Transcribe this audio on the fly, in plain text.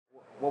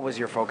What was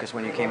your focus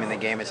when you came in the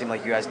game? It seemed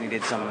like you guys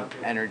needed some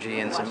energy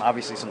and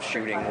obviously some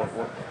shooting.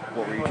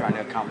 What were you trying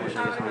to accomplish,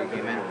 I guess, when you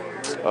came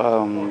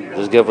in?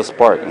 Just give a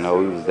spark. We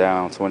was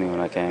down 20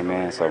 when I came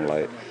in, so I'm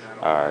like,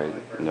 all right,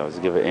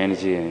 just give it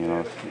energy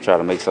and try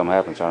to make something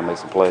happen, try to make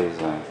some plays,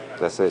 and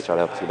that's it. Try to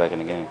help us get back in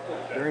the game.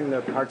 During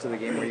the parts of the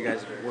game where you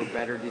guys were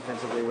better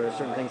defensively, were there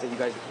certain things that you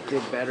guys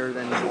did better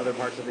than other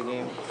parts of the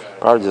game?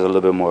 Probably just a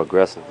little bit more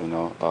aggressive. When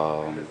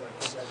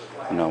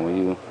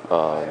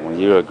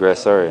you're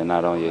aggressor and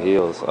not on your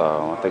heels,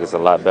 I think it's a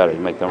lot better. You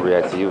make them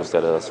react to you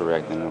instead of us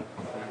reacting to them.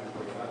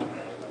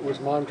 Was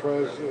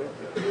Montrez,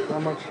 how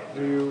much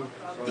do you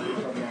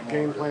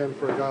game plan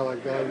for a guy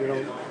like that? You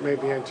don't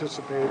maybe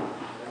anticipate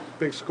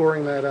big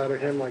scoring that out of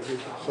him like you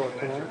saw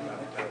tonight?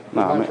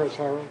 No, I mean, Montrez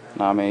Harrell?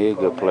 no, I mean he's a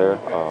good player.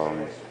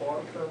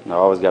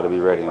 Always got to be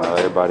ready.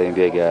 Everybody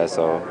NBA guys,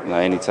 so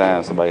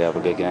anytime somebody have a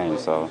good game,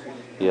 so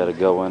he had a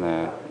good one,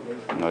 and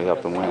he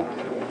helped them win.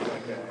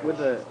 With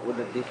the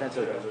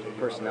defensive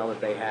personnel that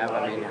they have,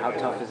 I mean, how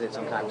tough is it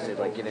sometimes to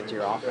get into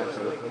your offense?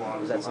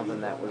 Was that something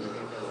that was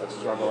a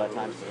struggle at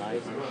times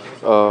tonight?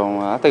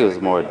 I think it was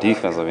more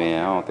defensive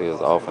end. I don't think it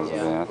was offensive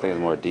end. I think it was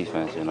more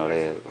defense. They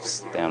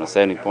had down to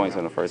 70 points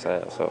in the first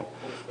half, so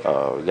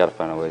we got to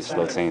find a way to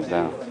slow teams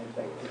down.